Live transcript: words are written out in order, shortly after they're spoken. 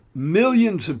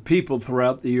Millions of people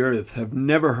throughout the earth have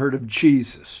never heard of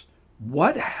Jesus.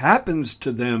 What happens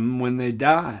to them when they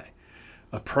die?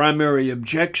 A primary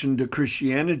objection to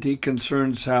Christianity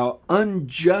concerns how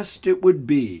unjust it would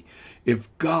be if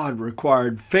God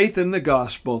required faith in the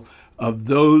gospel of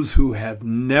those who have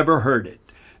never heard it.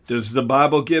 Does the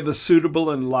Bible give a suitable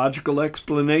and logical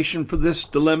explanation for this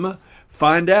dilemma?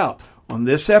 Find out on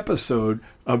this episode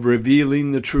of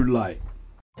Revealing the True Light.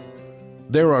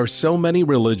 There are so many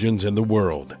religions in the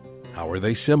world. How are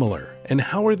they similar and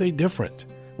how are they different?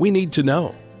 We need to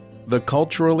know. The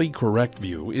culturally correct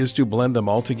view is to blend them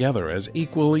all together as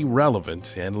equally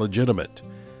relevant and legitimate.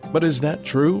 But is that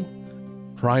true?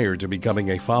 Prior to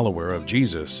becoming a follower of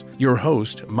Jesus, your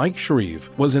host, Mike Shreve,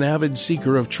 was an avid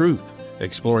seeker of truth,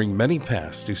 exploring many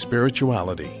paths to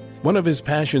spirituality. One of his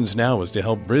passions now is to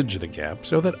help bridge the gap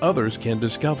so that others can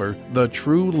discover the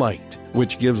true light,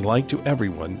 which gives light to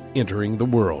everyone entering the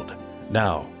world.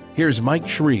 Now, here's Mike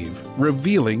Shreve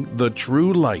revealing the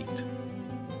true light.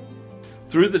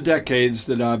 Through the decades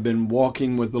that I've been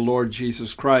walking with the Lord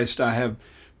Jesus Christ, I have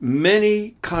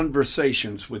many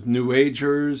conversations with New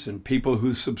Agers and people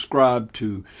who subscribe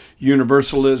to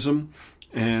universalism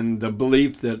and the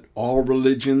belief that all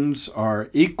religions are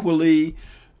equally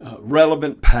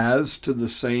relevant paths to the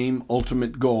same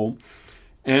ultimate goal.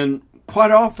 And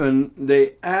quite often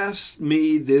they ask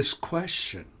me this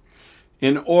question.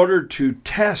 In order to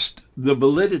test the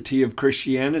validity of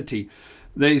Christianity,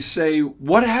 they say,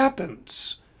 what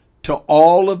happens to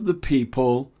all of the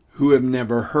people who have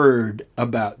never heard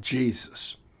about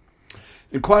Jesus?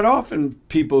 And quite often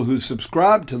people who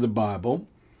subscribe to the Bible,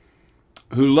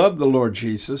 who love the Lord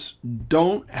Jesus,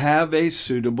 don't have a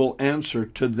suitable answer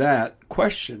to that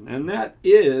question. And that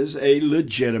is a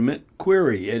legitimate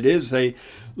query. It is a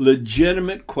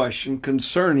legitimate question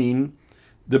concerning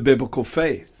the biblical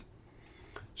faith.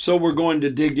 So we're going to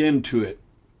dig into it.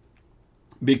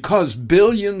 Because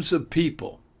billions of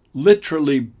people,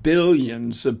 literally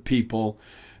billions of people,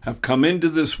 have come into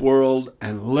this world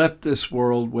and left this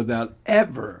world without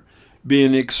ever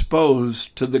being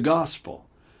exposed to the gospel.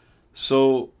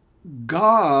 So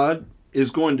God is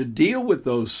going to deal with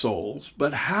those souls,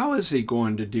 but how is he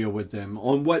going to deal with them?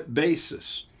 On what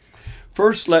basis?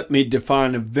 First, let me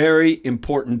define a very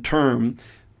important term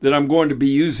that I'm going to be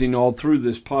using all through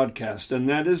this podcast, and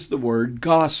that is the word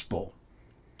gospel.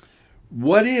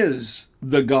 What is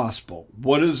the gospel?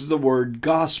 What does the word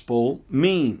gospel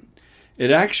mean?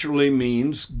 It actually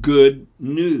means good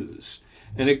news,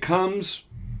 and it comes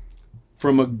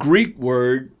from a Greek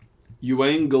word,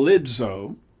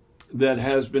 euangelizo, that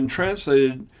has been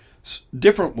translated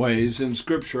different ways in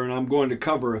Scripture, and I'm going to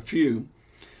cover a few.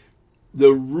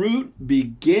 The root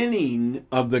beginning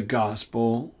of the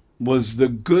gospel was the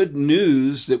good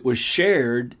news that was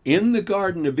shared in the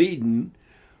Garden of Eden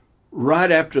right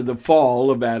after the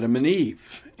fall of Adam and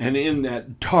Eve. And in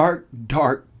that dark,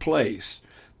 dark place,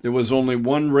 there was only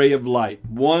one ray of light,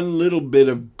 one little bit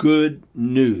of good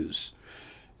news.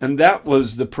 And that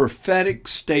was the prophetic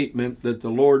statement that the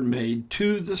Lord made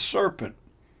to the serpent,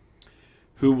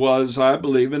 who was, I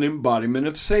believe, an embodiment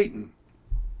of Satan.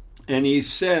 And he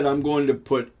said, I'm going to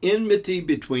put enmity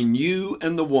between you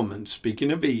and the woman,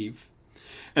 speaking of Eve,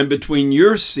 and between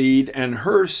your seed and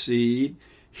her seed.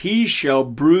 He shall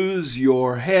bruise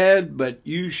your head, but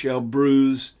you shall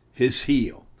bruise his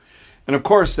heel. And of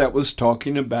course, that was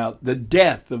talking about the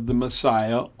death of the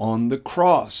Messiah on the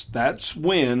cross. That's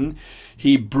when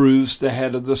he bruised the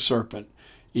head of the serpent.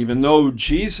 Even though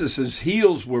Jesus'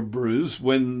 heels were bruised,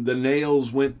 when the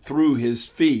nails went through his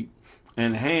feet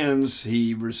and hands,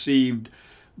 he received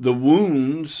the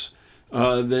wounds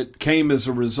that came as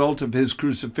a result of his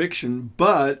crucifixion.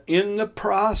 But in the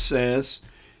process,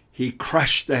 he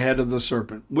crushed the head of the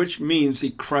serpent, which means he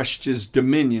crushed his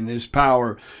dominion, his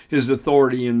power, his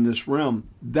authority in this realm.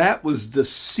 That was the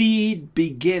seed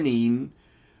beginning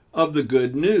of the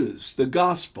good news, the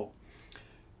gospel.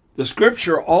 The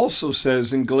scripture also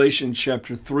says in Galatians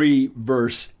chapter 3,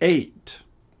 verse 8,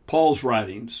 Paul's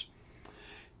writings,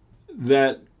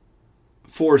 that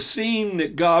foreseeing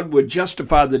that God would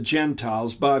justify the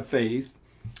Gentiles by faith,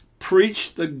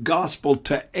 preached the gospel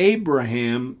to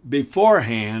Abraham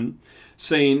beforehand,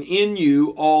 saying, in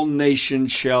you all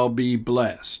nations shall be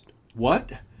blessed.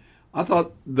 What? I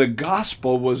thought the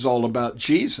gospel was all about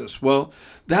Jesus. Well,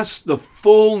 that's the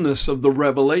fullness of the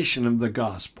revelation of the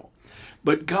gospel.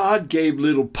 But God gave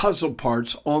little puzzle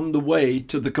parts on the way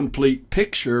to the complete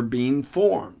picture being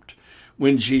formed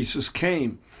when Jesus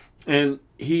came. And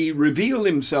he revealed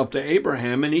himself to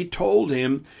Abraham, and he told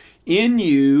him, in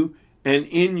you and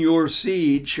in your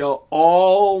seed shall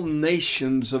all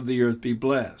nations of the earth be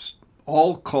blessed.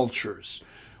 All cultures,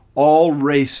 all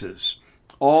races,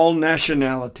 all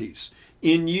nationalities.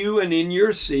 In you and in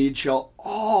your seed shall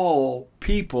all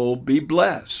people be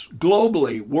blessed,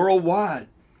 globally, worldwide.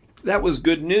 That was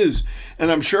good news.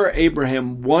 And I'm sure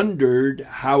Abraham wondered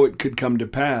how it could come to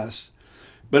pass.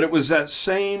 But it was that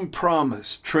same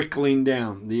promise trickling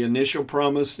down, the initial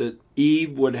promise that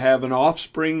Eve would have an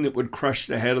offspring that would crush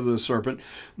the head of the serpent.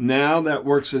 Now that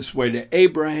works its way to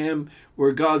Abraham,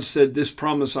 where God said, this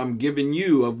promise I'm giving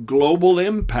you of global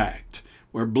impact,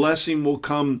 where blessing will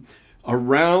come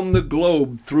around the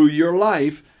globe through your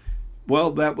life.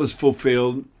 Well, that was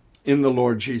fulfilled in the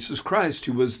Lord Jesus Christ,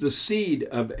 who was the seed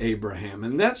of Abraham.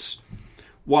 And that's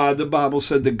why the Bible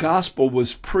said the gospel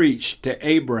was preached to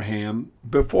Abraham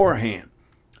beforehand.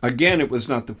 Again, it was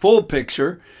not the full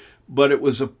picture, but it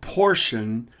was a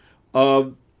portion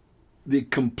of the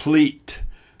complete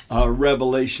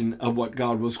revelation of what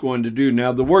God was going to do.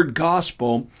 Now, the word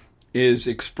gospel is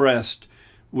expressed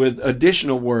with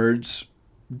additional words,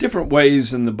 different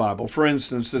ways in the Bible. For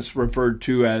instance, it's referred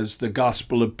to as the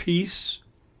gospel of peace,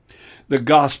 the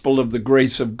gospel of the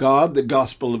grace of God, the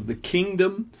gospel of the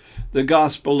kingdom, the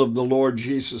gospel of the Lord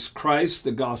Jesus Christ,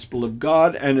 the gospel of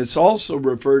God, and it's also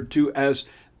referred to as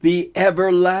the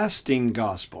everlasting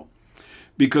gospel.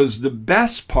 Because the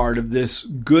best part of this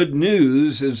good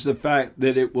news is the fact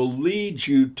that it will lead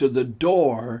you to the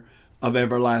door of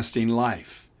everlasting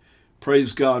life.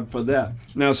 Praise God for that.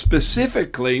 Now,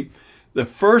 specifically, the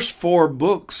first 4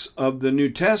 books of the New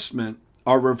Testament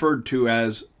are referred to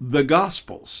as the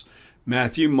Gospels: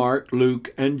 Matthew, Mark,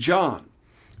 Luke, and John,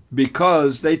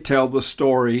 because they tell the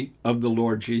story of the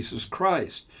Lord Jesus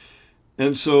Christ.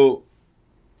 And so,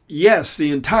 yes,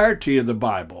 the entirety of the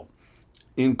Bible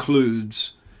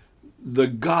includes the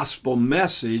gospel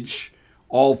message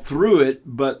all through it,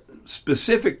 but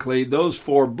specifically those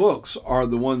 4 books are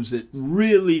the ones that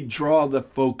really draw the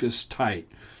focus tight.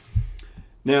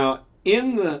 Now,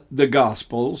 in the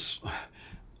Gospels,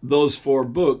 those 4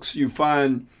 books, you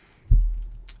find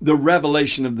the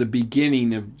revelation of the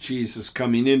beginning of Jesus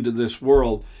coming into this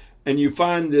world, and you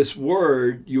find this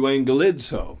word,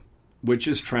 euangelizo, which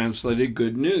is translated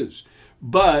good news.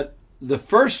 But the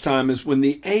first time is when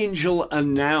the angel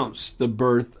announced the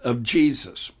birth of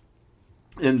Jesus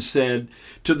and said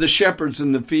to the shepherds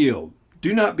in the field,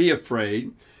 "Do not be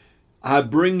afraid. I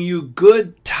bring you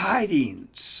good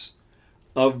tidings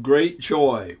of great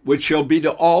joy, which shall be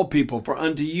to all people. For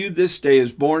unto you this day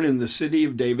is born in the city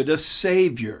of David a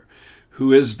Savior,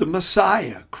 who is the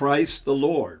Messiah, Christ the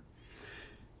Lord.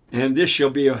 And this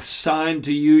shall be a sign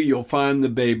to you. You'll find the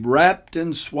babe wrapped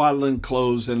in swaddling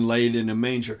clothes and laid in a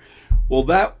manger." Well,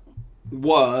 that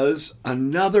was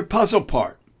another puzzle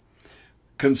part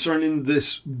concerning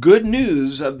this good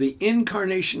news of the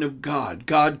incarnation of God,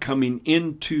 God coming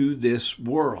into this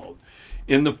world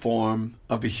in the form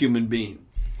of a human being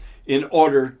in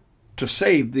order to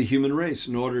save the human race,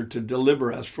 in order to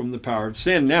deliver us from the power of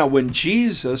sin. Now, when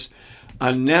Jesus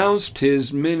announced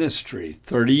his ministry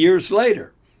 30 years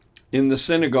later in the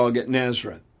synagogue at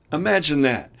Nazareth, imagine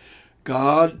that.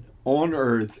 God on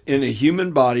earth in a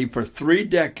human body for 3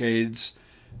 decades,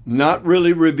 not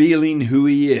really revealing who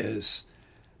he is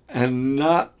and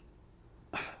not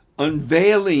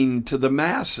unveiling to the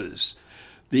masses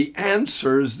the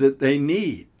answers that they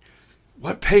need.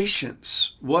 What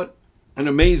patience, what an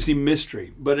amazing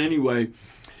mystery. But anyway,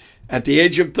 at the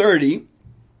age of 30,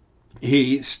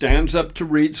 he stands up to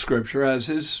read scripture, as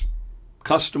his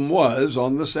custom was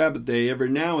on the Sabbath day. Every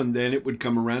now and then it would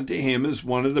come around to him as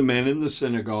one of the men in the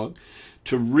synagogue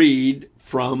to read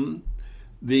from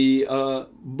the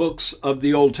books of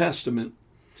the Old Testament.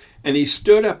 And he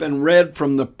stood up and read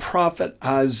from the prophet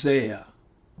Isaiah.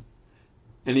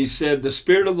 And he said, "The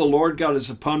Spirit of the Lord God is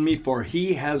upon me, for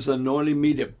he has anointed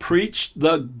me to preach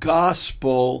the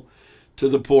gospel to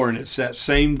the poor." And it's that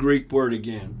same Greek word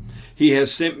again. "He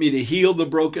has sent me to heal the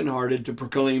brokenhearted, to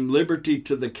proclaim liberty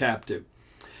to the captive,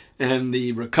 and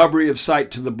the recovery of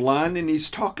sight to the blind." And he's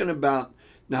talking about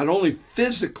not only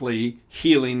physically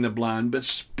healing the blind, but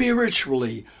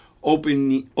spiritually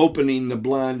opening the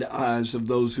blind eyes of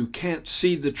those who can't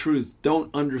see the truth, don't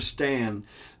understand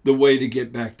the way to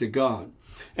get back to God.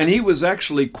 And he was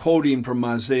actually quoting from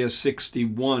Isaiah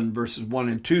 61, verses 1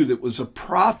 and 2, that was a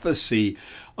prophecy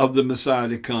of the Messiah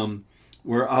to come,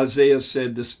 where Isaiah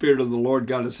said, "The Spirit of the Lord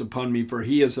God is upon me, for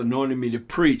he has anointed me to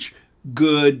preach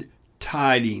good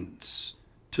tidings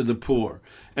to the poor."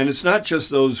 And it's not just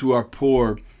those who are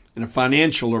poor in a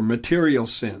financial or material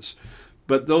sense,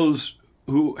 but those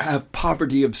who have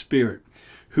poverty of spirit,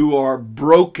 who are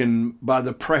broken by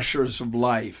the pressures of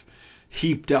life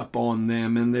heaped up on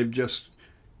them, and they've just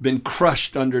been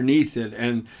crushed underneath it,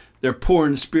 and They're poor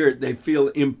in spirit. They feel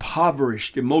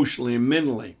impoverished emotionally and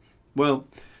mentally. Well,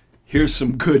 here's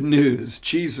some good news.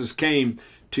 Jesus came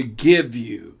to give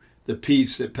you the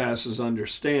peace that passes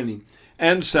understanding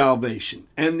and salvation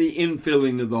and the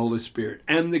infilling of the Holy Spirit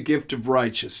and the gift of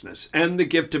righteousness and the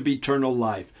gift of eternal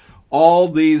life. All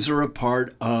these are a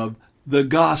part of the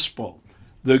gospel,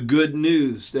 the good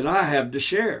news that I have to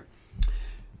share.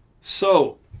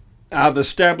 So, I've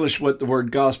established what the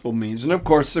word gospel means. And of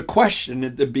course, the question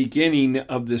at the beginning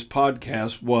of this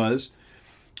podcast was,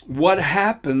 what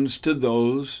happens to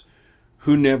those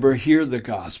who never hear the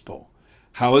gospel?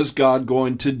 How is God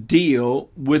going to deal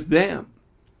with them?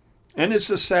 And it's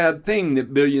a sad thing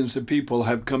that billions of people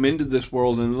have come into this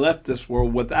world and left this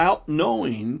world without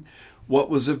knowing what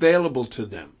was available to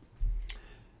them.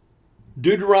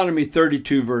 Deuteronomy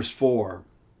 32 verse 4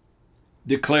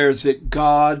 declares that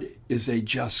God is a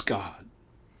just God.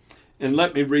 And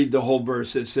let me read the whole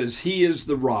verse. It says, He is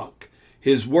the rock.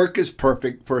 His work is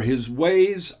perfect, for His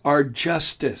ways are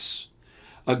justice,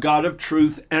 a God of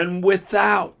truth and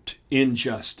without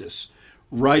injustice.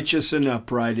 Righteous and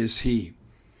upright is He.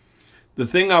 The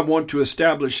thing I want to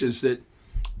establish is that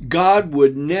God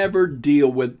would never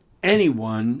deal with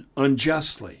anyone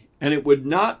unjustly. And it would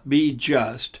not be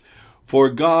just for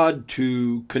God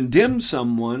to condemn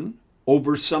someone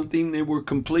over something they were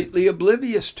completely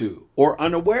oblivious to or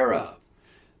unaware of.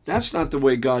 That's not the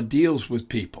way God deals with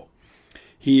people.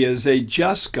 He is a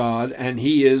just God, and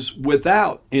He is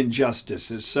without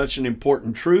injustice. It's such an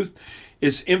important truth.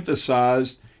 It's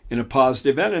emphasized in a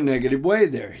positive and a negative way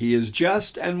there. He is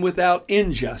just and without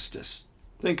injustice.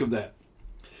 Think of that.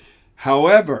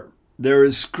 However, there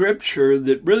is scripture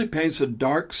that really paints a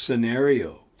dark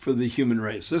scenario for the human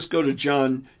race. Let's go to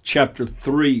John chapter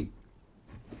 3,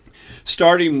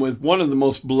 starting with one of the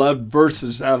most beloved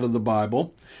verses out of the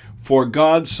Bible. For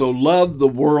God so loved the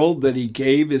world that He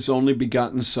gave His only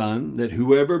begotten Son, that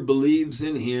whoever believes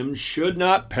in Him should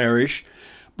not perish,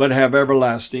 but have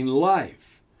everlasting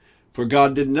life. For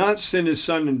God did not send His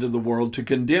Son into the world to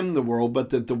condemn the world,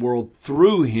 but that the world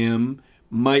through Him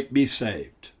might be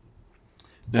saved.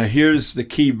 Now here's the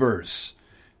key verse,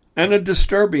 and a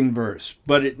disturbing verse,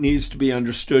 but it needs to be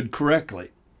understood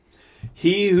correctly.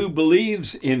 He who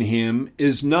believes in Him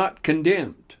is not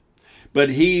condemned,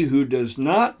 but he who does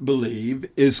not believe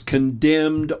is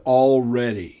condemned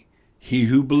already. He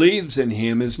who believes in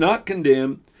Him is not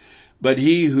condemned, but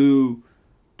he who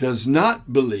does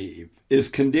not believe is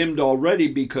condemned already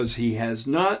because he has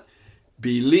not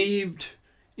believed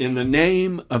in the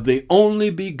name of the only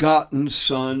begotten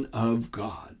Son of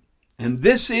God. And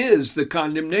this is the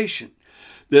condemnation,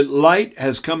 that light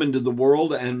has come into the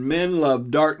world, and men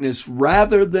love darkness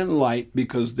rather than light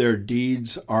because their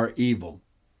deeds are evil.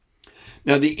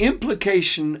 Now, the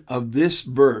implication of this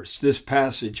verse, this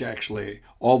passage actually,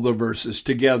 all the verses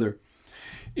together,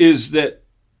 is that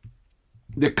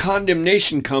the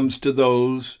condemnation comes to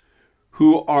those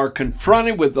who are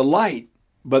confronted with the light,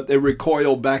 but they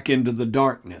recoil back into the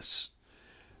darkness.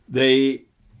 They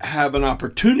have an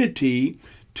opportunity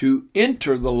to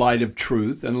enter the light of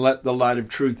truth and let the light of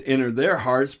truth enter their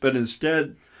hearts, but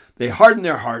instead they harden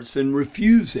their hearts and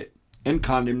refuse it, and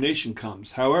condemnation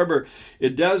comes. However,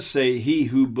 it does say he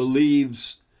who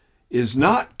believes is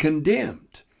not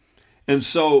condemned. And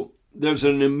so there's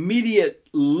an immediate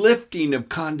lifting of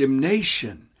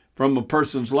condemnation from a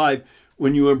person's life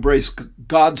when you embrace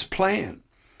God's plan.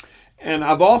 And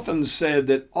I've often said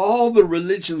that all the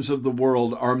religions of the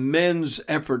world are men's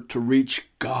effort to reach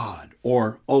God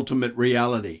or ultimate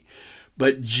reality.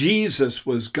 But Jesus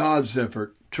was God's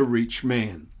effort to reach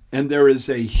man. And there is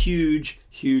a huge,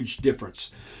 huge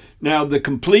difference. Now, the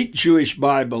complete Jewish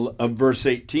Bible of verse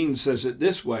 18 says it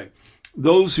this way: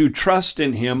 those who trust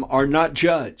in Him are not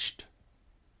judged.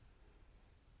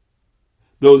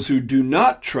 Those who do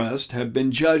not trust have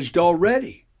been judged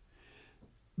already,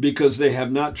 because they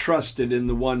have not trusted in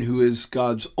the one who is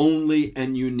God's only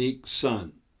and unique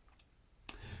Son.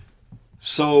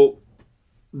 So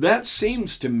that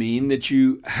seems to mean that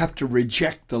you have to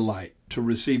reject the light to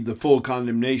receive the full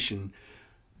condemnation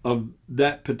of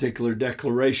that particular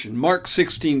declaration. Mark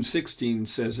 16:16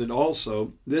 says it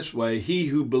also this way: he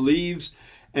who believes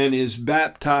and is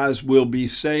baptized will be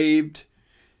saved.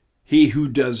 He who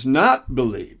does not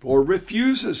believe or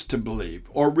refuses to believe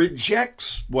or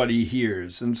rejects what he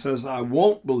hears and says, I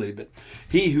won't believe it,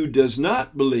 he who does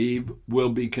not believe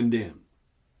will be condemned.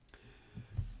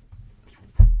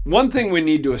 One thing we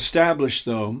need to establish,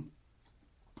 though,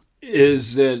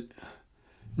 is that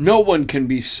no one can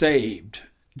be saved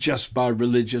just by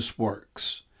religious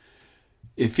works.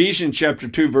 Ephesians chapter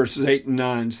 2, verses 8 and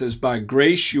 9 says, "By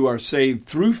grace you are saved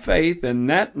through faith, and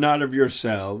that not of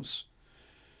yourselves,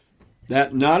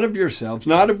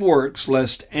 not of works,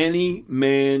 lest any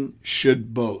man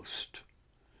should boast."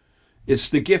 It's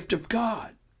the gift of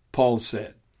God, Paul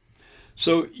said.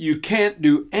 So you can't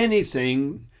do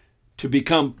anything to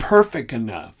become perfect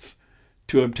enough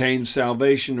to obtain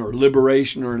salvation or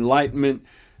liberation or enlightenment.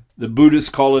 The Buddhists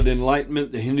call it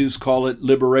enlightenment, the Hindus call it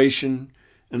liberation,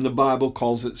 and the Bible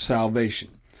calls it salvation.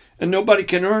 And nobody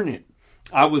can earn it.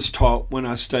 I was taught when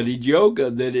I studied yoga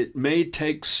that it may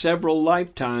take several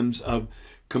lifetimes of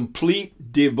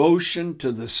complete devotion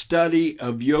to the study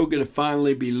of yoga to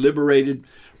finally be liberated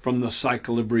from the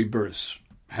cycle of rebirths,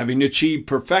 having achieved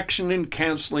perfection and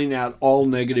canceling out all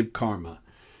negative karma.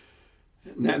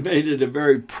 And that made it a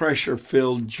very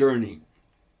pressure-filled journey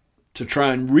to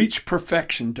try and reach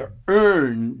perfection, to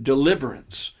earn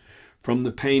deliverance from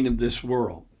the pain of this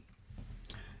world.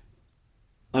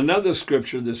 Another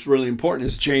scripture that's really important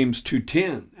is James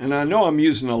 2:10. And I know I'm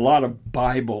using a lot of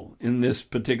Bible in this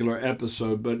particular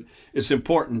episode, but it's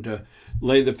important to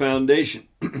lay the foundation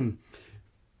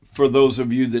for those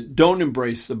of you that don't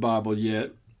embrace the Bible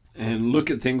yet and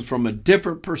look at things from a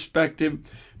different perspective.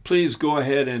 Please go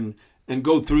ahead and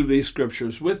go through these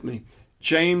scriptures with me.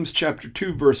 James chapter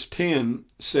 2, verse 10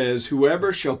 says,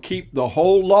 "Whoever shall keep the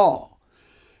whole law,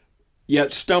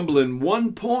 yet stumble in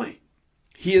one point,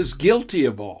 he is guilty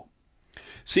of all."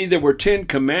 See, there were 10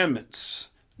 commandments,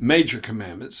 major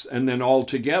commandments, and then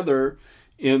altogether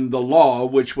in the law,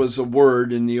 which was a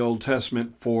word in the Old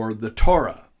Testament for the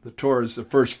Torah. The Torah is the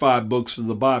first 5 books of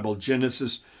the Bible: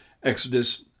 Genesis,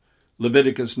 Exodus,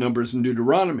 Leviticus, Numbers, and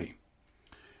Deuteronomy.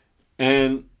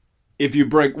 And if you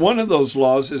break one of those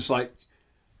laws, it's like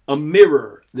a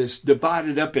mirror that's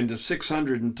divided up into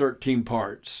 613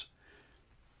 parts.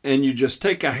 And you just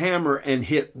take a hammer and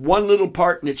hit one little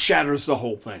part and it shatters the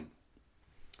whole thing.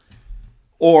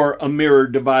 Or a mirror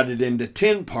divided into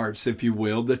 10 parts, if you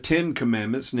will, the 10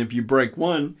 commandments. And if you break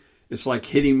one, it's like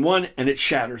hitting one and it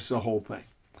shatters the whole thing.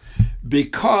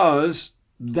 Because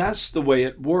that's the way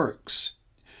it works.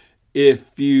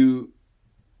 If you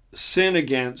sin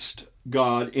against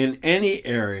God in any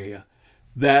area,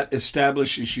 that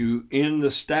establishes you in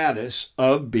the status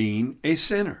of being a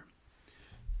sinner.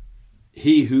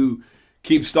 He who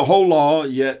keeps the whole law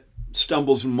yet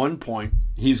stumbles in one point,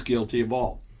 he's guilty of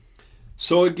all.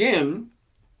 So again,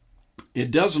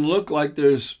 it doesn't look like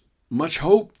there's much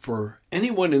hope for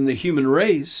anyone in the human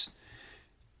race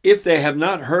if they have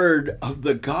not heard of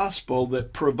the gospel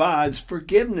that provides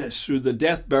forgiveness through the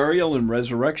death, burial, and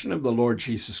resurrection of the Lord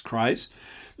Jesus Christ.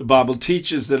 The Bible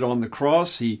teaches that on the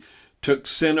cross, he took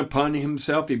sin upon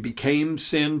himself. He became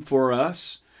sin for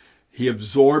us. He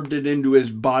absorbed it into his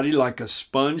body like a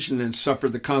sponge and then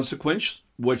suffered the consequence,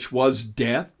 which was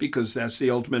death, because that's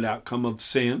the ultimate outcome of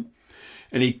sin.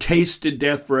 And he tasted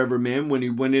death for every man. When he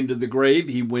went into the grave,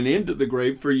 he went into the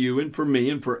grave for you and for me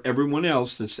and for everyone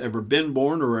else that's ever been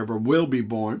born or ever will be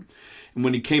born. And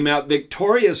when he came out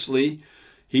victoriously,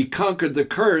 he conquered the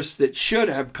curse that should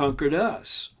have conquered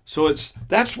us. So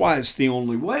that's why it's the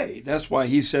only way. That's why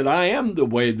he said, "I am the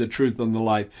way, the truth, and the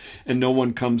life, and no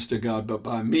one comes to God but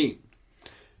by me."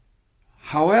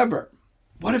 However,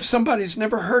 what if somebody's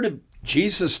never heard of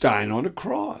Jesus dying on a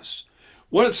cross?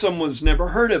 What if someone's never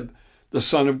heard of the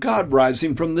Son of God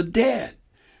rising from the dead?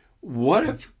 What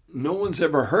if no one's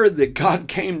ever heard that God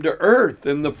came to earth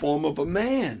in the form of a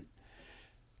man?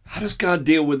 How does God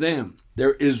deal with them?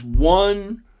 There is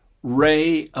one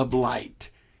ray of light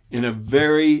in a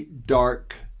very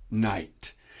dark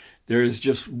night. There is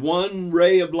just one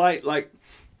ray of light, like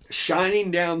shining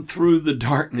down through the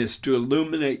darkness to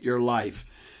illuminate your life.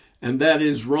 And that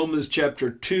is Romans chapter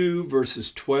 2,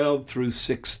 verses 12 through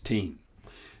 16.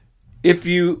 If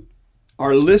you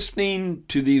are listening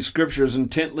to these scriptures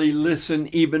intently,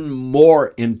 listen even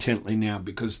more intently now,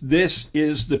 because this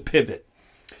is the pivot.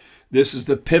 This is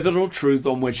the pivotal truth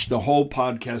on which the whole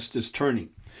podcast is turning.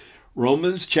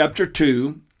 Romans chapter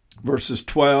 2, verses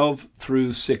 12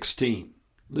 through 16.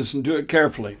 Listen to it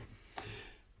carefully.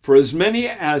 "For as many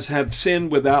as have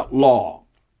sinned without law,"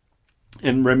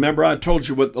 and remember I told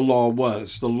you what the law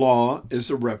was. The law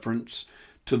is a reference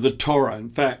to the Torah.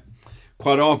 In fact,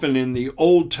 quite often in the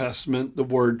Old Testament, the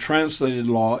word translated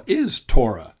law is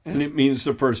Torah, and it means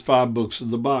the first 5 books of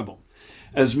the Bible.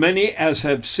 "As many as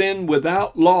have sinned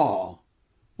without law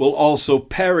will also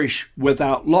perish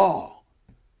without law."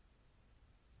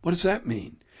 What does that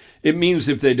mean? It means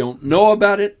if they don't know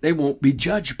about it, they won't be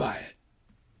judged by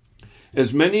it.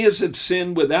 As many as have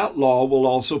sinned without law will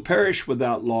also perish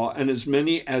without law, and as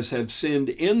many as have sinned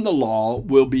in the law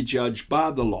will be judged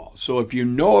by the law. So if you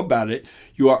know about it,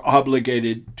 you are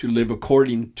obligated to live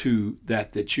according to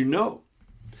that you know.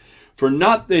 For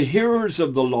not the hearers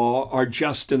of the law are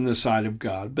just in the sight of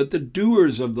God, but the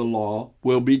doers of the law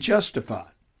will be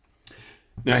justified.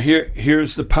 Now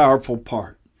here's the powerful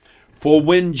part. For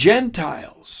when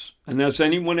Gentiles, and that's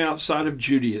anyone outside of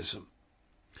Judaism,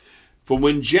 for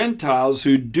when Gentiles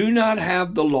who do not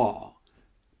have the law,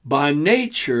 by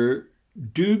nature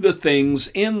do the things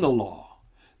in the law,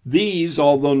 these,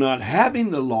 although not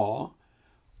having the law,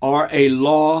 are a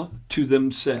law to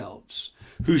themselves,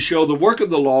 who show the work of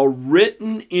the law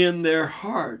written in their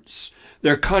hearts,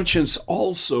 their conscience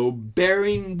also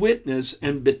bearing witness,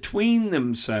 and between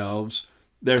themselves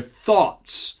their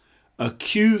thoughts,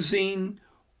 accusing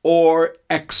or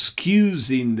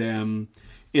excusing them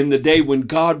in the day when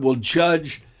God will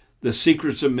judge the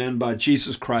secrets of men by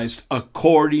Jesus Christ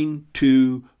according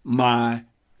to my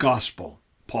gospel,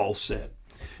 Paul said.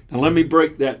 Now let me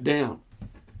break that down.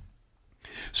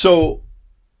 So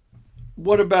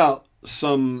what about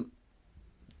some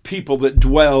people that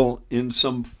dwell in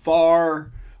some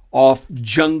far off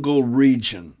jungle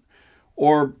region,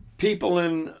 or people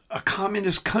in a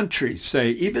communist country, say,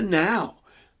 even now,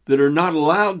 that are not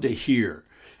allowed to hear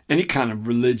any kind of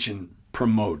religion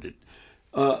promoted,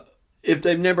 if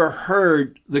they've never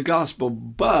heard the gospel,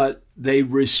 but they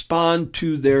respond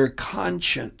to their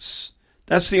conscience?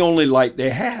 That's the only light they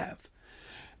have.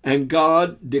 And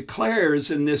God declares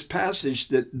in this passage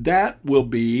that will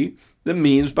be the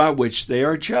means by which they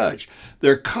are judged.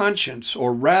 Their conscience,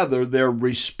 or rather their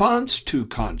response to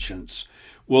conscience,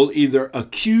 will either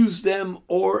accuse them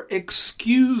or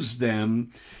excuse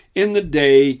them in the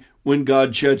day when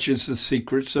God judges the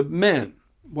secrets of men.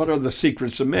 What are the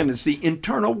secrets of men? It's the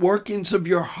internal workings of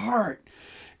your heart.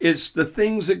 It's the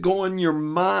things that go in your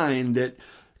mind that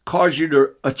cause you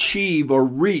to achieve or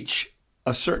reach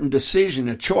a certain decision,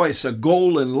 a choice, a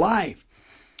goal in life.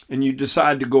 And you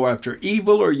decide to go after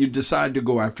evil or you decide to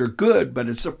go after good, but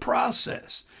it's a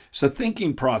process. It's a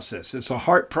thinking process. It's a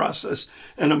heart process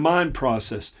and a mind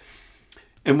process.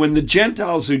 And when the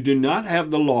Gentiles who do not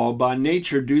have the law by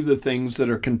nature do the things that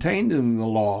are contained in the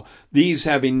law, these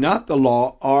having not the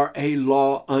law are a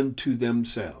law unto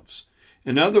themselves.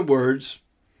 In other words,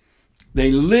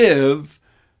 they live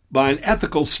by an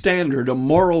ethical standard, a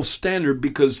moral standard,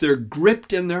 because they're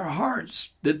gripped in their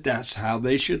hearts that that's how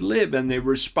they should live, and they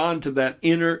respond to that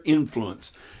inner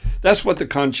influence. That's what the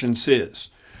conscience is.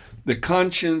 The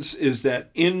conscience is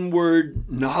that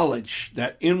inward knowledge,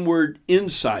 that inward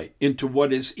insight into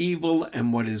what is evil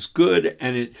and what is good,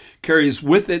 and it carries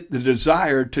with it the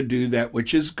desire to do that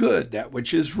which is good, that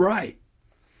which is right.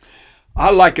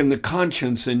 I liken the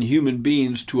conscience in human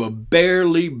beings to a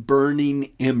barely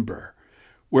burning ember,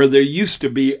 where there used to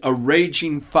be a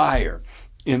raging fire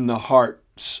in the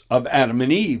hearts of Adam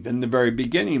and Eve in the very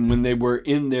beginning when they were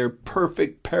in their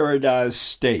perfect paradise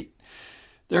state.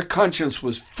 Their conscience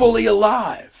was fully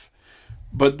alive.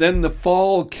 But then the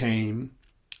fall came,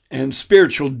 and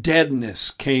spiritual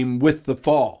deadness came with the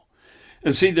fall.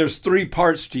 And see, there's three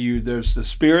parts to you. There's the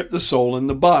spirit, the soul, and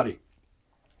the body.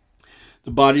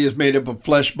 The body is made up of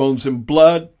flesh, bones, and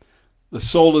blood. The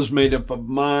soul is made up of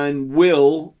mind,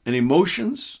 will, and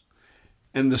emotions.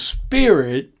 And the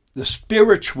spirit, the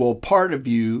spiritual part of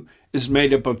you, is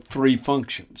made up of three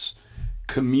functions: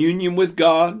 communion with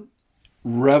God,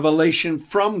 revelation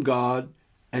from God,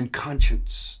 and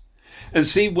conscience. And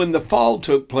see, when the fall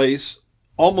took place,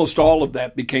 almost all of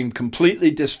that became completely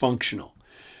dysfunctional.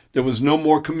 There was no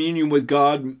more communion with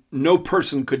God. No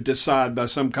person could decide by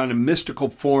some kind of mystical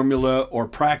formula or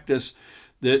practice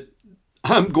that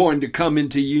I'm going to come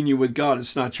into union with God.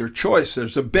 It's not your choice.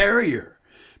 There's a barrier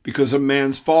because of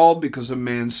man's fall, because of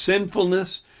man's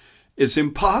sinfulness. It's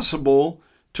impossible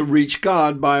to reach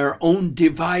God by our own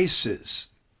devices.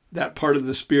 That part of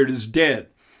the spirit is dead.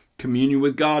 Communion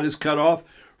with God is cut off.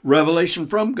 Revelation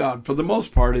from God, for the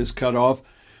most part, is cut off.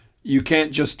 You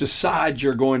can't just decide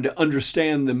you're going to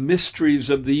understand the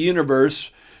mysteries of the universe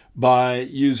by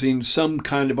using some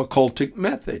kind of occultic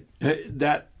method.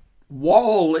 That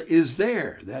wall is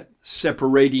there, that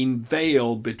separating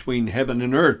veil between heaven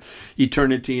and earth.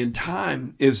 Eternity and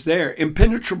time is there,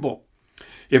 impenetrable.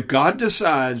 If God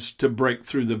decides to break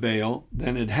through the veil,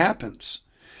 then it happens.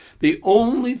 The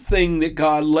only thing that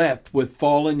God left with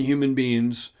fallen human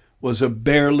beings was a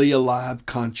barely alive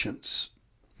conscience.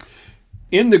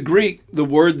 In the Greek, the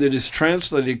word that is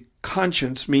translated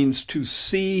conscience means to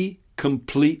see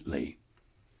completely.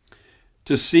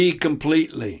 To see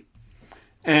completely.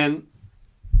 And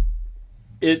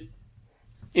it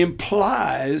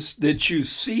implies that you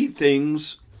see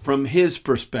things from his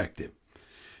perspective.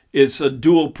 It's a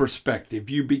dual perspective.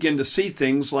 You begin to see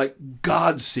things like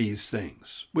God sees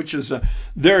things, which is a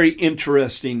very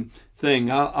interesting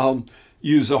thing. I'll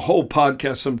use a whole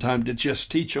podcast sometime to just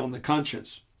teach on the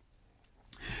conscience.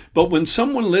 But when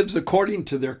someone lives according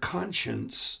to their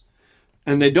conscience,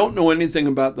 and they don't know anything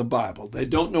about the Bible, they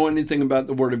don't know anything about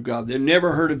the Word of God, they've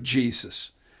never heard of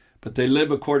Jesus, but they live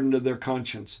according to their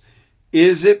conscience,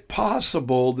 is it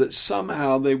possible that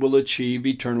somehow they will achieve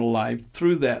eternal life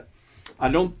through that? I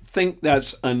don't think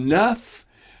that's enough,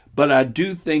 but I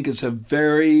do think it's a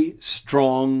very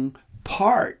strong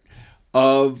part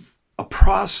of a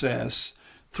process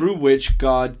through which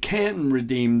God can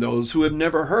redeem those who have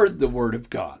never heard the Word of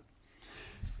God.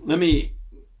 Let me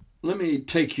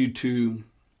take you to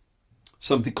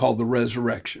something called the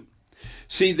resurrection.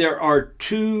 See, there are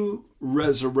two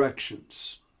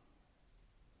resurrections.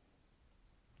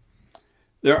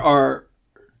 There are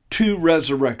two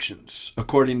resurrections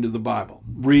according to the Bible.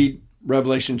 Read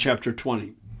Revelation chapter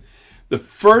 20. The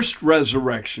first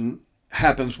resurrection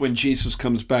happens when Jesus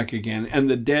comes back again, and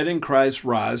the dead in Christ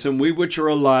rise, and we which are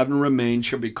alive and remain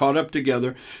shall be caught up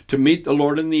together to meet the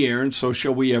Lord in the air, and so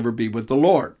shall we ever be with the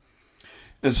Lord.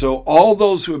 And so all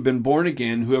those who have been born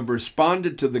again, who have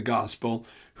responded to the gospel,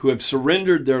 who have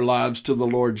surrendered their lives to the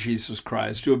Lord Jesus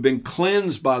Christ, who have been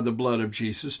cleansed by the blood of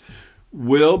Jesus,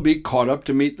 will be caught up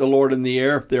to meet the Lord in the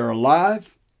air if they're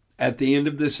alive at the end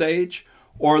of this age,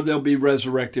 or they'll be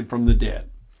resurrected from the dead.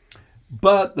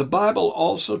 But the Bible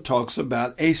also talks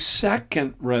about a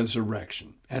second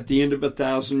resurrection at the end of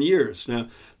 1,000 years. Now,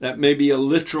 that may be a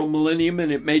literal millennium, and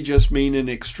it may just mean an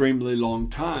extremely long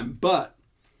time. But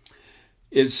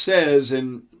it says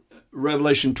in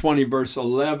Revelation 20, verse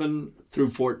 11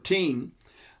 through 14,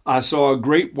 I saw a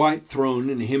great white throne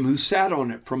and him who sat on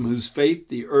it, from whose face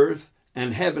the earth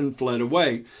and heaven fled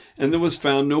away, and there was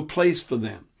found no place for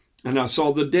them. And I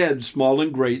saw the dead, small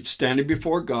and great, standing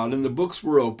before God, and the books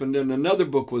were opened, and another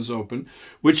book was opened,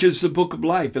 which is the book of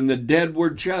life. And the dead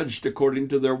were judged according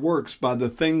to their works by the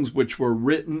things which were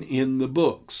written in the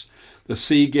books. The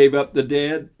sea gave up the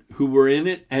dead who were in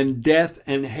it, and death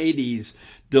and Hades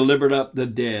delivered up the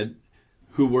dead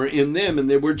who were in them, and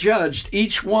they were judged,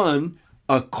 each one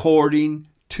according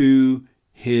to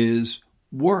his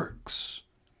works.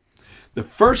 The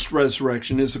first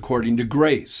resurrection is according to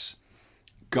grace.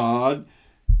 God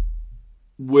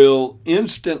will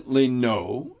instantly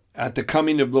know at the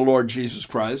coming of the Lord Jesus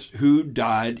Christ who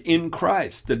died in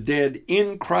Christ. The dead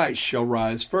in Christ shall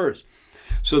rise first.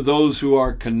 So those who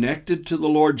are connected to the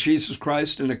Lord Jesus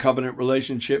Christ in a covenant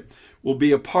relationship will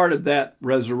be a part of that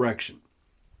resurrection.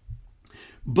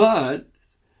 But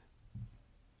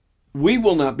we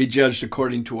will not be judged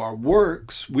according to our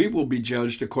works. We will be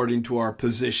judged according to our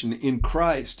position in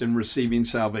Christ and receiving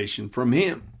salvation from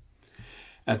him.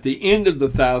 At the end of the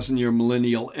 1,000-year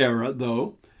millennial era,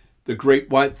 though, the great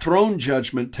white throne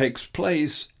judgment takes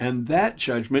place, and that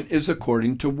judgment is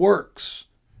according to works.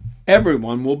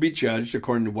 Everyone will be judged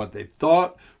according to what they've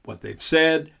thought, what they've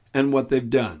said, and what they've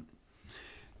done.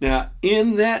 Now,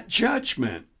 in that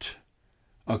judgment,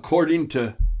 according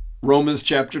to Romans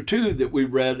chapter 2 that we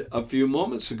read a few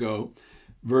moments ago,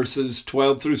 verses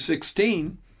 12 through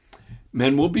 16,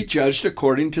 men will be judged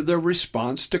according to their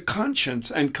response to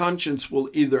conscience, and conscience will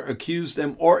either accuse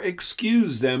them or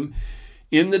excuse them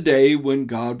in the day when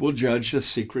God will judge the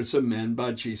secrets of men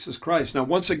by Jesus Christ. Now,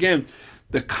 once again,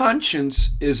 the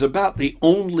conscience is about the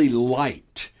only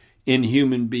light in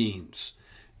human beings.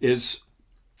 It's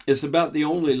about the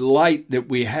only light that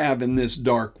we have in this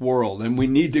dark world, and we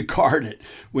need to guard it.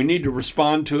 We need to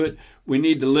respond to it. We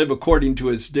need to live according to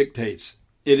its dictates.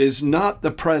 It is not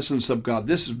the presence of God.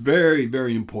 This is very,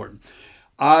 very important.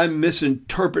 I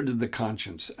misinterpreted the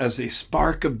conscience as a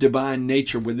spark of divine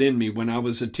nature within me when I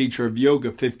was a teacher of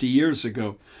yoga 50 years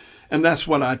ago, and that's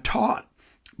what I taught.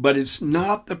 But it's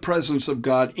not the presence of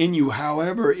God in you.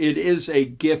 However, it is a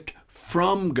gift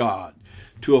from God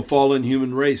to a fallen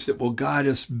human race that will guide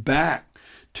us back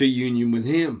to union with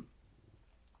him.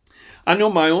 I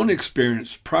know my own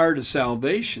experience prior to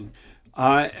salvation.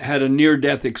 I had a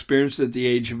near-death experience at the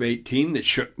age of 18 that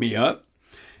shook me up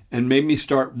and made me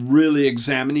start really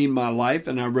examining my life,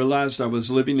 and I realized I was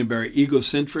living a very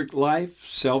egocentric life,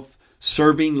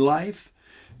 self-serving life,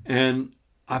 and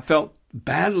I felt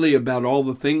badly about all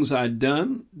the things I'd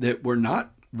done that were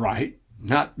not right,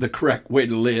 not the correct way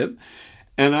to live,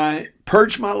 and I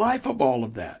purged my life of all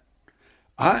of that.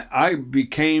 I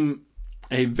became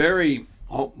a very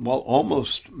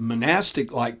almost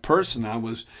monastic-like person. I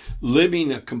was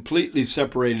living a completely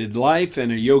separated life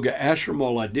in a yoga ashram.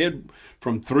 All I did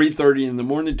from 3:30 in the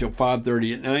morning till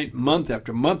 5:30 at night, month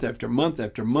after month after month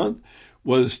after month,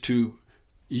 was to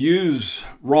use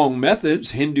wrong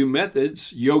methods, Hindu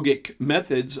methods, yogic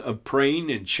methods of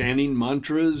praying and chanting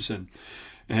mantras and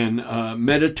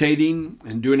meditating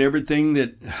and doing everything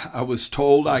that I was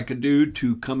told I could do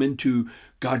to come into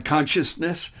God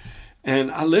consciousness.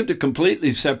 And I lived a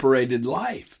completely separated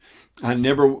life. I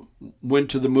never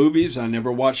went to the movies. I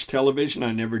never watched television.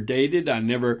 I never dated. I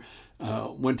never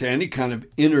went to any kind of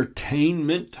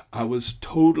entertainment. I was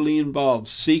totally involved,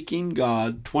 seeking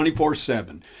God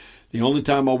 24/7. The only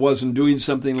time I wasn't doing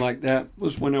something like that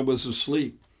was when I was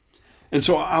asleep. And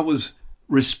so I was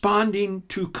responding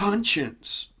to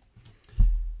conscience.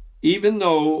 Even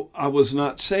though I was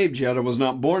not saved yet, I was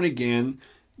not born again,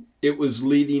 it was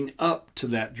leading up to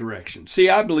that direction. See,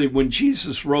 I believe when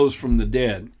Jesus rose from the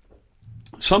dead,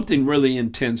 something really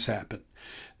intense happened.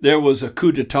 There was a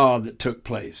coup d'etat that took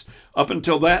place. Up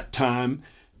until that time,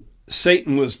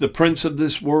 Satan was the prince of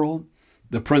this world,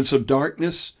 the prince of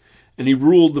darkness, and he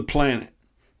ruled the planet.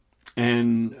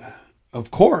 And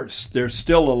of course, there's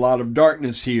still a lot of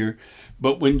darkness here,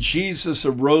 but when Jesus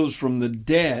arose from the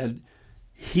dead,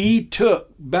 he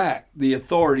took back the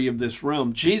authority of this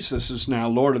realm. Jesus is now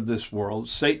Lord of this world.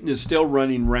 Satan is still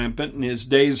running rampant, and his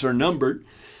days are numbered,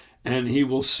 and he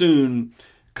will soon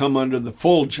come under the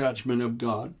full judgment of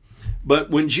God. But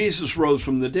when Jesus rose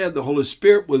from the dead, the Holy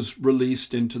Spirit was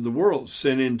released into the world,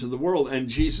 sent into the world. And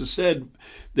Jesus said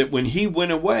that when he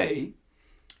went away,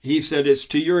 he said, it's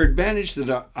to your advantage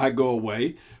that I go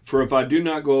away, for if I do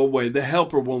not go away, the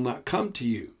Helper will not come to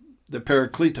you, the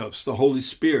Parakletos, the Holy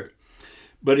Spirit.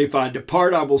 But if I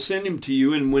depart, I will send him to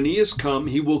you, and when he is come,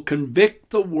 he will convict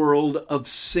the world of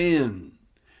sin.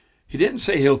 He didn't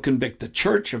say he'll convict the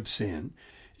church of sin.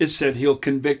 It said he'll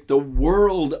convict the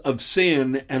world of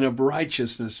sin and of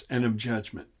righteousness and of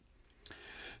judgment.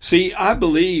 See, I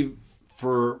believe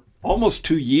for almost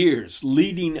 2 years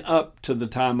leading up to the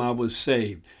time I was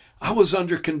saved, I was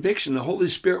under conviction. The Holy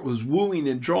Spirit was wooing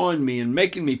and drawing me and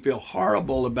making me feel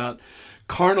horrible about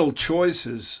carnal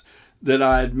choices that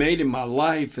I had made in my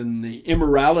life, and the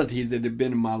immorality that had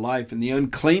been in my life, and the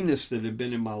uncleanness that had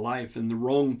been in my life, and the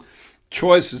wrong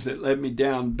choices that led me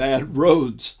down bad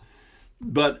roads.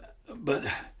 But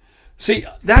see,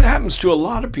 that happens to a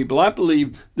lot of people. I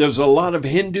believe there's a lot of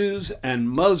Hindus and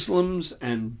Muslims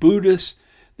and Buddhists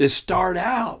that start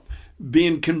out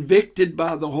being convicted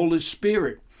by the Holy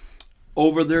Spirit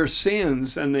over their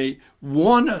sins, and they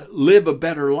want to live a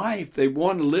better life. They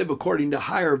want to live according to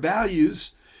higher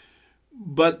values,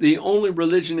 but the only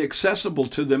religion accessible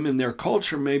to them in their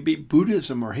culture may be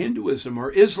Buddhism or Hinduism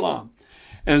or Islam.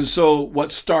 And so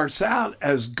what starts out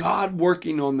as God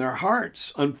working on their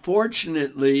hearts,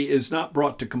 unfortunately, is not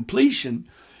brought to completion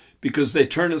because they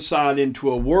turn aside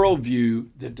into a worldview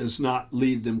that does not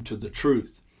lead them to the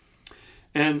truth.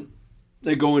 And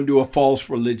they go into a false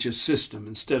religious system.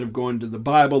 Instead of going to the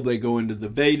Bible, they go into the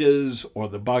Vedas or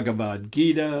the Bhagavad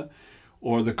Gita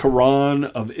or the Quran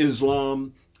of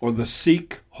Islam, or the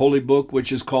Sikh holy book,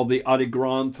 which is called the Adi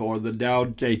Granth, or the Tao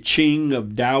Te Ching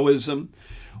of Taoism.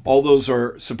 All those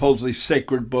are supposedly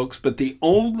sacred books, but the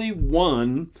only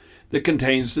one that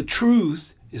contains the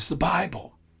truth is the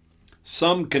Bible.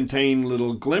 Some contain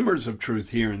little glimmers of truth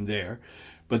here and there,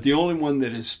 but the only one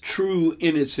that is true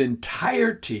in its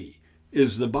entirety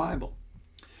is the Bible.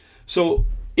 So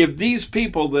if these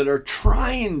people that are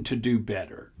trying to do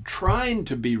better, trying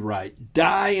to be right,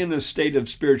 die in a state of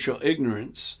spiritual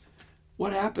ignorance,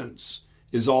 what happens?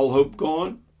 Is all hope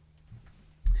gone?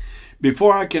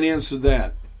 Before I can answer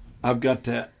that, I've got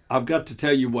to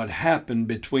tell you what happened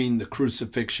between the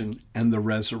crucifixion and the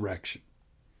resurrection,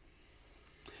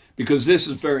 because this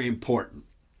is very important.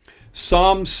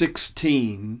 Psalm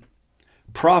 16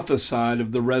 prophesied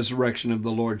of the resurrection of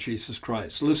the Lord Jesus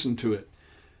Christ. Listen to it.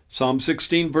 Psalm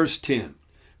 16, verse 10.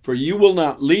 For you will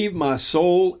not leave my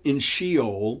soul in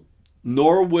Sheol,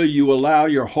 nor will you allow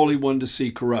your Holy One to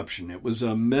see corruption. It was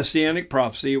a messianic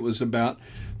prophecy. It was about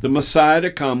the Messiah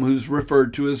to come, who's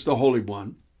referred to as the Holy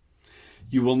One.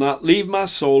 You will not leave my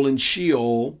soul in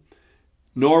Sheol,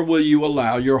 nor will you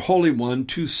allow your Holy One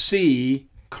to see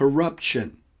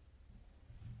corruption.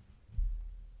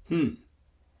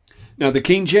 Now, the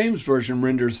King James Version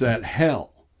renders that hell.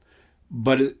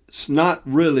 But it's not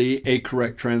really a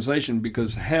correct translation,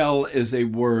 because hell is a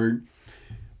word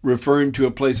referring to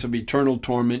a place of eternal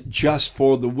torment just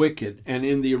for the wicked. And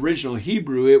in the original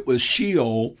Hebrew, it was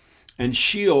Sheol, and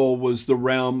Sheol was the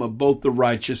realm of both the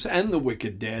righteous and the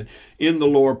wicked dead in the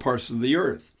lower parts of the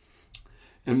earth.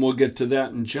 And we'll get to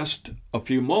that in just a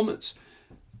few moments.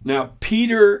 Now,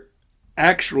 Peter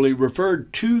actually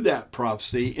referred to that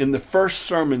prophecy in the first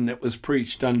sermon that was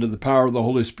preached under the power of the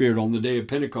Holy Spirit on the day of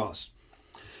Pentecost.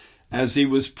 As he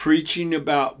was preaching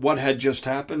about what had just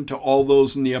happened to all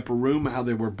those in the upper room, how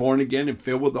they were born again and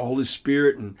filled with the Holy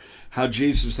Spirit, and how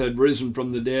Jesus had risen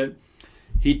from the dead,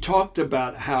 he talked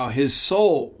about how his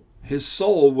soul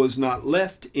was not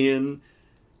left in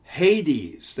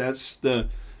Hades. That's the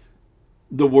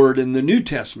word in the New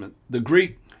Testament, the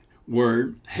Greek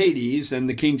word Hades, and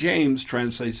the King James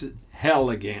translates it hell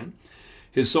again.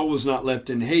 His soul was not left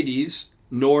in Hades,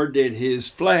 nor did his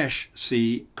flesh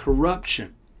see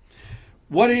corruption.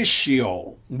 What is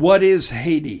Sheol? What is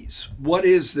Hades? What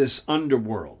is this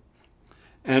underworld?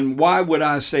 And why would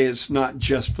I say it's not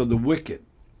just for the wicked?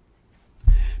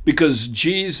 Because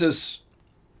Jesus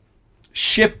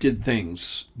shifted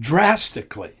things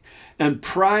drastically. And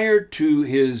prior to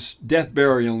his death,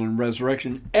 burial, and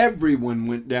resurrection, everyone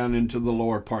went down into the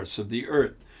lower parts of the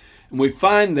earth. And we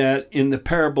find that in the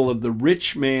parable of the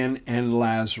rich man and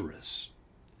Lazarus.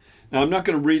 Now, I'm not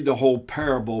going to read the whole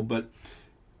parable, but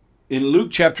in Luke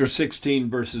chapter 16,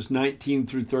 verses 19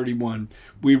 through 31,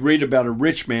 we read about a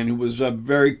rich man who was a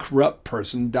very corrupt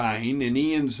person dying, and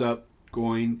he ends up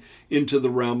going into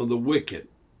the realm of the wicked.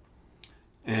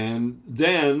 And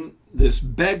then this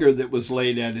beggar that was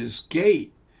laid at his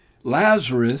gate,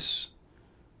 Lazarus,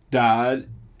 died,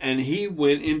 and he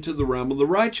went into the realm of the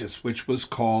righteous, which was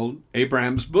called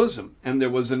Abraham's bosom. And there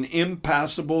was an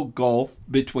impassable gulf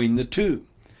between the two.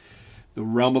 The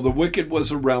realm of the wicked was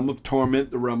a realm of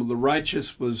torment. The realm of the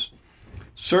righteous was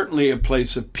certainly a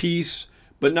place of peace,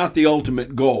 but not the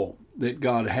ultimate goal that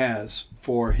God has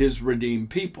for his redeemed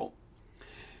people.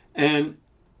 And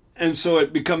so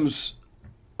it becomes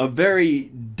a very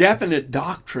definite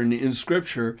doctrine in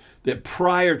Scripture that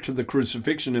prior to the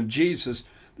crucifixion of Jesus,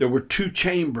 there were two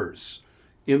chambers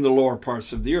in the lower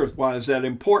parts of the earth. Why is that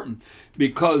important?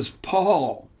 Because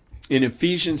Paul, in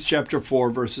Ephesians chapter 4,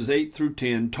 verses 8 through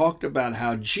 10, talked about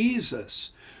how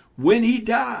Jesus, when he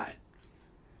died,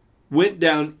 went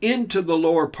down into the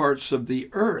lower parts of the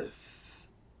earth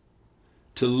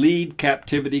to lead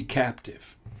captivity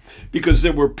captive. Because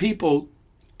there were people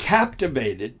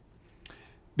captivated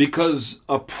because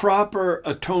a proper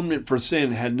atonement for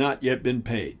sin had not yet been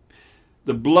paid.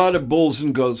 The blood of bulls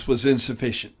and goats was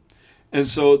insufficient. And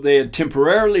so they had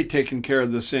temporarily taken care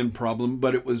of the sin problem,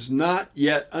 but it was not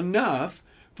yet enough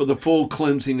for the full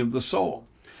cleansing of the soul.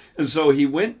 And so he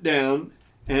went down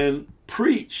and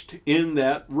preached in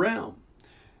that realm.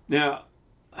 Now,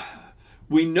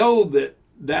 we know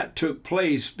that took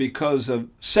place because of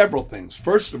several things.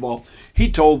 First of all,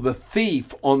 he told the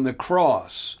thief on the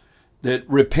cross that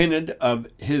repented of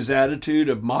his attitude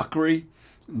of mockery.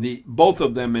 Both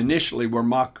of them initially were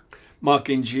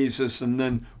mocking Jesus, and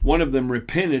then one of them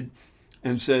repented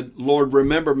and said, "Lord,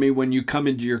 remember me when you come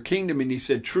into your kingdom." And he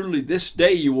said, "Truly, this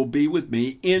day you will be with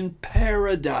me in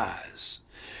paradise."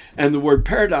 And the word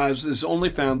paradise is only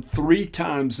found 3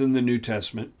 times in the New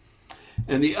Testament.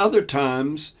 And the other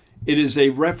times, it is a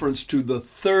reference to the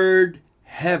third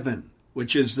heaven,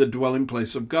 which is the dwelling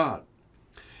place of God.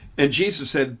 And Jesus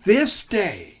said, "This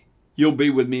day you'll be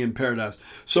with me in paradise."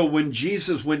 So when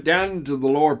Jesus went down into the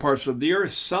lower parts of the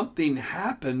earth, something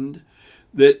happened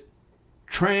that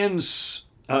in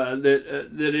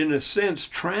a sense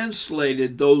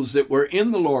translated those that were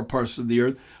in the lower parts of the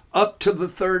earth up to the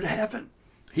third heaven.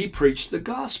 He preached the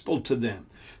gospel to them.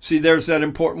 See, there's that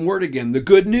important word again, the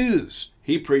good news.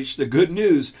 He preached the good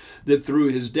news that through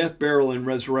his death, burial, and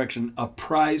resurrection, a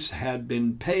price had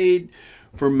been paid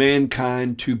for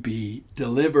mankind to be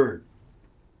delivered.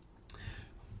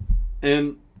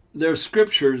 And there are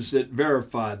scriptures that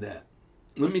verify that.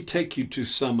 Let me take you to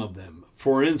some of them.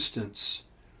 For instance,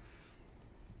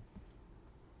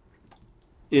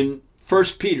 in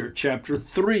 1 Peter chapter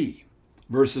 3,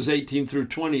 verses 18 through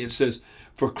 20, it says,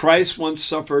 "For Christ once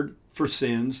suffered for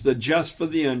sins, the just for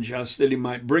the unjust, that he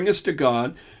might bring us to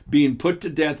God, being put to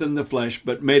death in the flesh,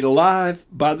 but made alive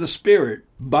by the Spirit,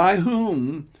 by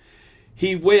whom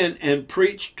he went and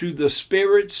preached to the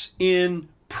spirits in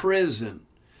prison,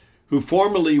 who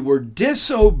formerly were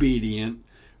disobedient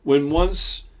when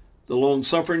once the long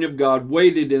suffering of God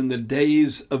waited in the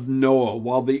days of Noah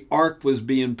while the ark was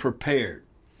being prepared."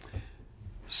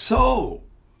 So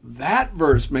that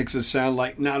verse makes it sound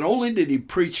like not only did he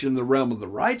preach in the realm of the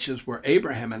righteous, where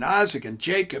Abraham and Isaac and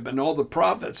Jacob and all the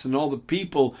prophets and all the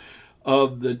people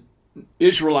of the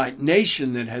Israelite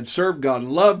nation that had served God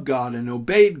and loved God and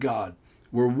obeyed God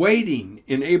were waiting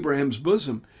in Abraham's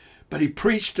bosom, but he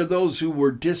preached to those who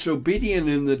were disobedient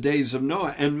in the days of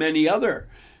Noah and many other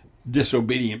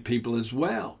disobedient people as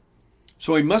well.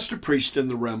 So he must have preached in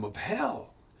the realm of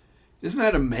hell. Isn't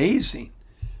that amazing?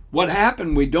 What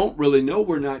happened, we don't really know.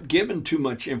 We're not given too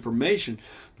much information.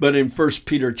 But in 1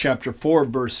 Peter chapter 4,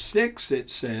 verse 6,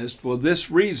 it says, "For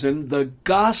this reason the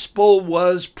gospel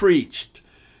was preached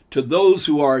to those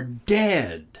who are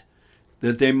dead,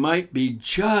 that they might be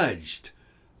judged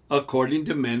according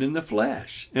to men in the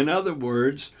flesh." In other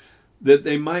words, that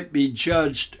they might be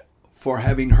judged for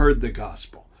having heard the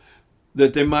gospel,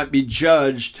 that they might be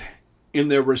judged in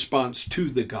their response to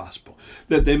the gospel,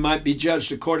 that they might be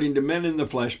judged according to men in the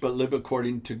flesh, but live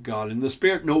according to God in the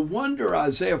Spirit. No wonder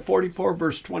Isaiah 44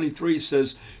 verse 23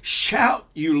 says, "Shout,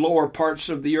 you lower parts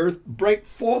of the earth, break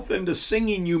forth into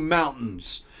singing, you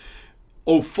mountains,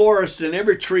 O forest and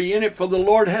every tree in it, for the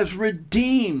Lord has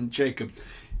redeemed Jacob."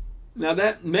 Now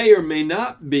that may or may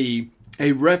not be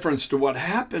a reference to what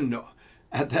happened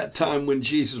at that time when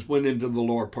Jesus went into the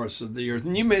lower parts of the earth.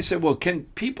 And you may say, well, can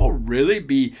people really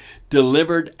be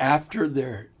delivered after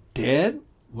they're dead?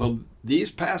 Well, these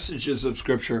passages of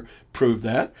Scripture prove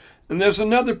that. And there's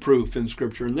another proof in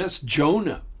Scripture, and that's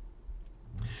Jonah.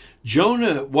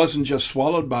 Jonah wasn't just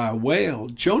swallowed by a whale.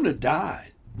 Jonah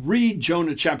died. Read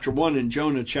Jonah chapter 1 and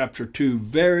Jonah chapter 2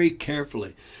 very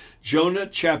carefully. Jonah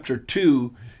chapter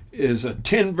 2 is a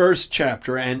 10-verse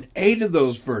chapter, and 8 of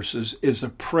those verses is a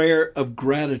prayer of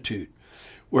gratitude,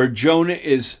 where Jonah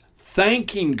is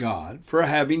thanking God for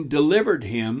having delivered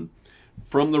him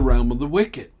from the realm of the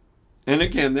wicked. And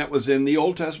again, that was in the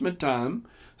Old Testament time.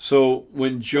 So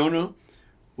when Jonah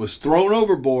was thrown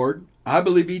overboard, I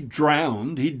believe he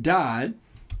drowned, he died,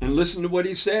 and listen to what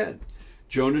he said.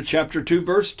 Jonah chapter 2,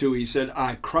 verse 2, he said,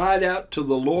 "I cried out to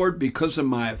the Lord because of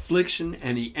my affliction,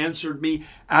 and he answered me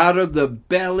out of the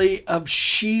belly of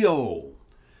Sheol.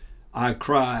 I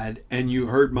cried, and you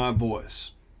heard my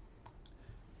voice."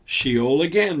 Sheol,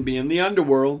 again, being the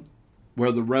underworld,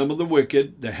 where the realm of the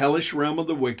wicked, the hellish realm of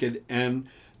the wicked, and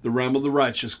the realm of the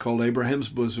righteous, called Abraham's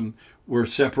bosom, were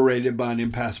separated by an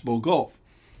impassable gulf.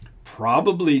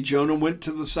 Probably Jonah went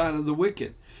to the side of the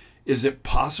wicked. Is it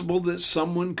possible that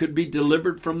someone could be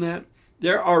delivered from that?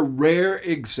 There are rare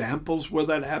examples where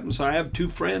that happens. I have 2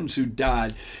 friends who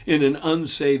died in an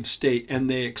unsaved state, and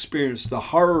they experienced the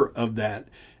horror of that,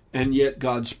 and yet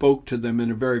God spoke to them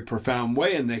in a very profound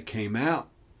way, and they came out,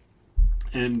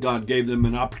 and God gave them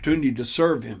an opportunity to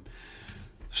serve him.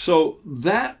 So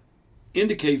that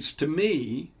indicates to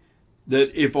me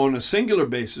that if on a singular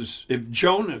basis, if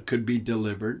Jonah could be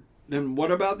delivered, then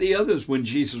what about the others when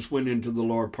Jesus went into the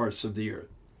lower parts of the earth?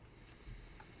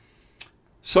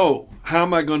 So, how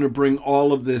am I going to bring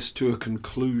all of this to a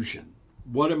conclusion?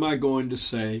 What am I going to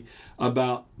say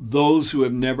about those who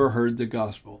have never heard the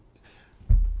gospel?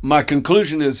 My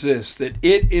conclusion is this, that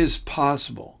it is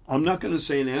possible. I'm not going to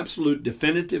say an absolute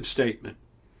definitive statement.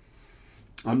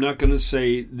 I'm not going to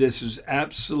say this is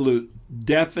absolute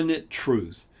definite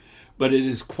truth, but it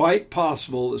is quite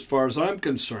possible, as far as I'm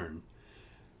concerned,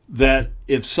 that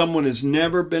if someone has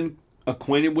never been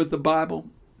acquainted with the Bible,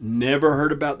 never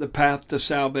heard about the path to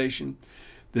salvation,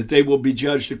 that they will be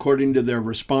judged according to their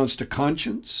response to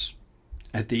conscience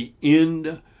at the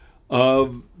end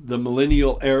of the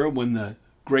millennial era when the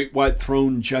great white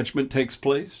throne judgment takes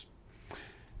place.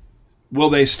 Will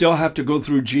they still have to go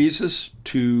through Jesus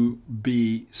to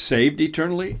be saved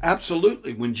eternally?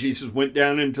 Absolutely. When Jesus went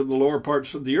down into the lower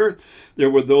parts of the earth, there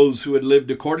were those who had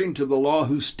lived according to the law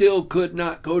who still could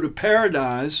not go to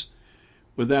paradise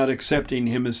without accepting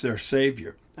him as their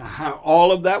Savior. How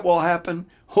all of that will happen,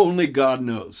 only God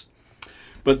knows.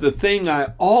 But the thing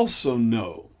I also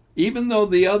know, even though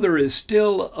the other is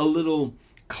still a little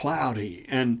cloudy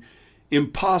and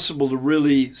impossible to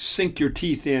really sink your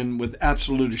teeth in with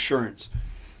absolute assurance.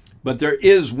 But there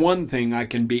is one thing I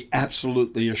can be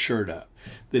absolutely assured of,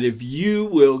 that if you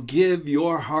will give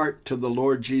your heart to the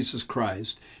Lord Jesus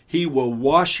Christ, he will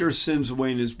wash your sins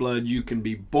away in his blood. You can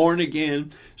be born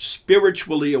again,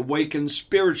 spiritually awakened,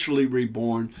 spiritually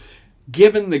reborn,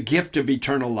 given the gift of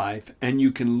eternal life, and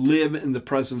you can live in the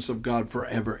presence of God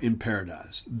forever in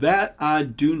paradise. That I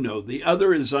do know. The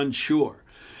other is unsure.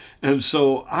 And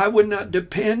so I would not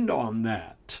depend on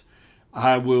that.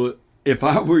 If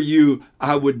I were you,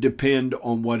 I would depend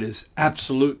on what is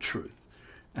absolute truth.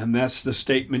 And that's the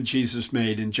statement Jesus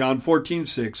made in John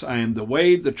 14:6, "I am the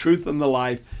way, the truth, and the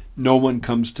life. No one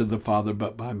comes to the Father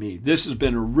but by me." This has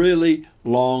been a really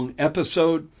long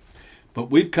episode,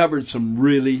 but we've covered some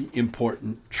really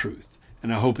important truth.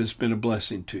 And I hope it's been a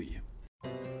blessing to you.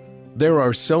 There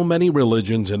are so many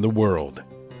religions in the world.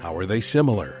 How are they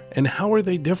similar, and how are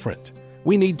they different?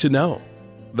 We need to know.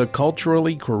 The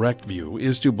culturally correct view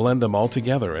is to blend them all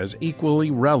together as equally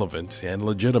relevant and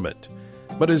legitimate.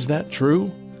 But is that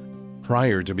true?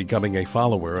 Prior to becoming a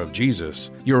follower of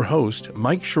Jesus, your host,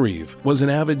 Mike Shreve, was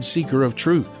an avid seeker of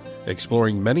truth,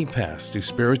 exploring many paths to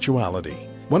spirituality.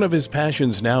 One of his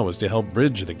passions now is to help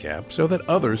bridge the gap so that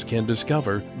others can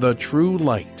discover the true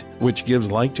light, which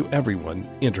gives light to everyone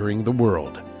entering the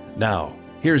world. Now,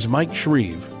 here's Mike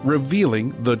Shreve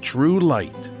revealing the true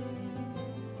light.